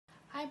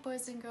Hi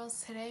boys and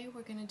girls, today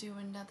we're going to do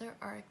another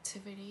art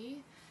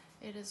activity.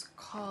 It is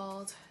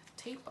called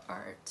tape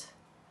art.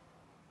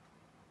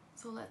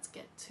 So let's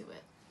get to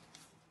it.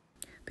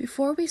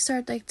 Before we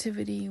start the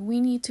activity, we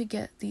need to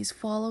get these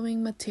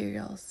following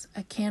materials: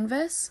 a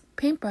canvas,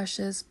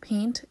 paintbrushes,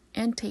 paint,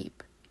 and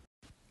tape.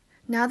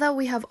 Now that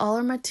we have all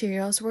our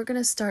materials, we're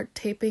going to start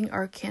taping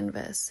our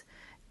canvas.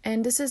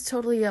 And this is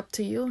totally up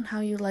to you on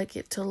how you like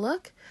it to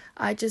look.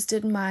 I just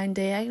did mine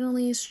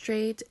diagonally,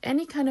 straight,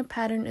 any kind of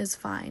pattern is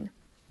fine.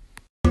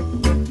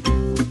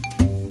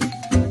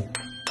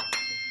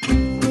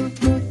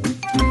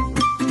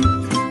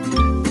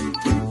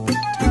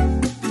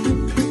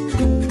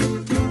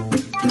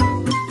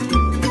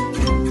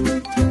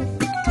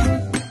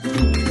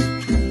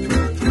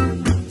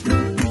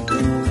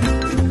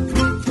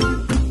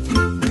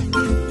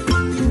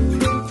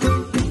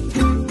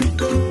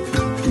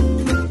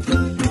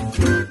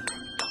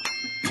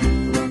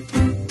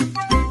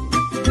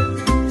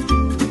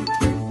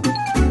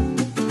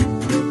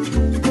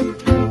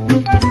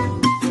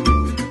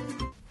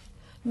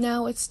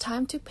 Now it's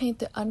time to paint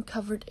the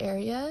uncovered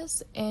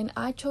areas, and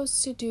I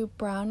chose to do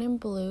brown and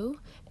blue.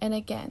 And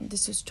again,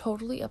 this is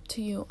totally up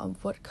to you on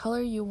what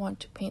color you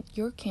want to paint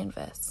your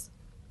canvas.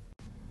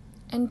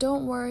 And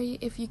don't worry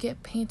if you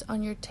get paint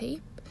on your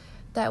tape,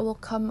 that will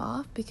come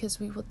off because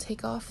we will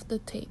take off the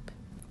tape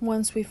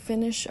once we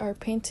finish our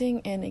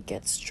painting and it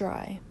gets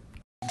dry.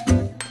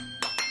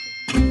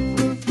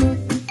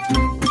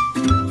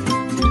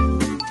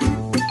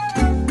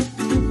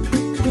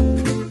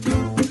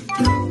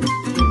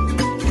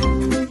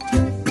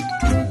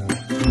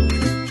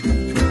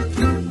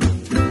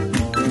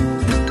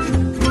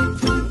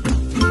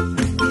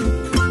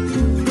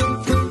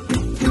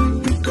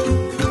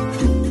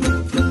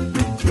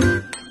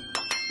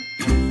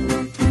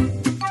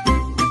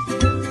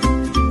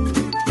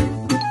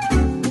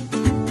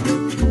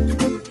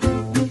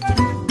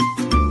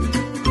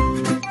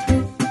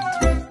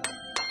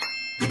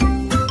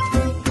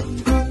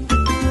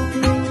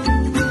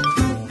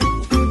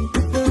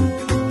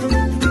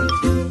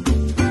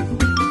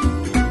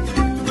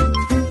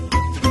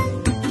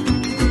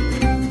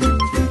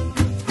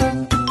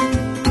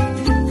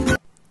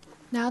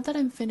 Now that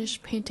I'm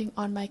finished painting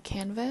on my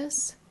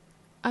canvas,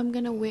 I'm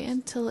going to wait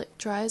until it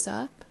dries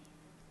up,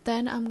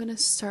 then I'm going to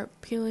start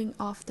peeling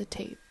off the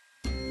tape.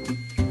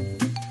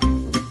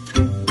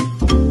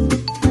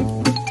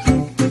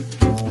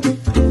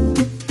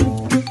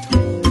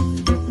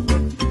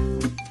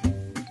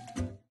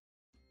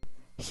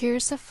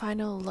 Here's the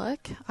final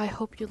look. I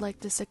hope you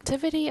liked this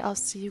activity. I'll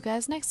see you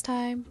guys next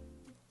time.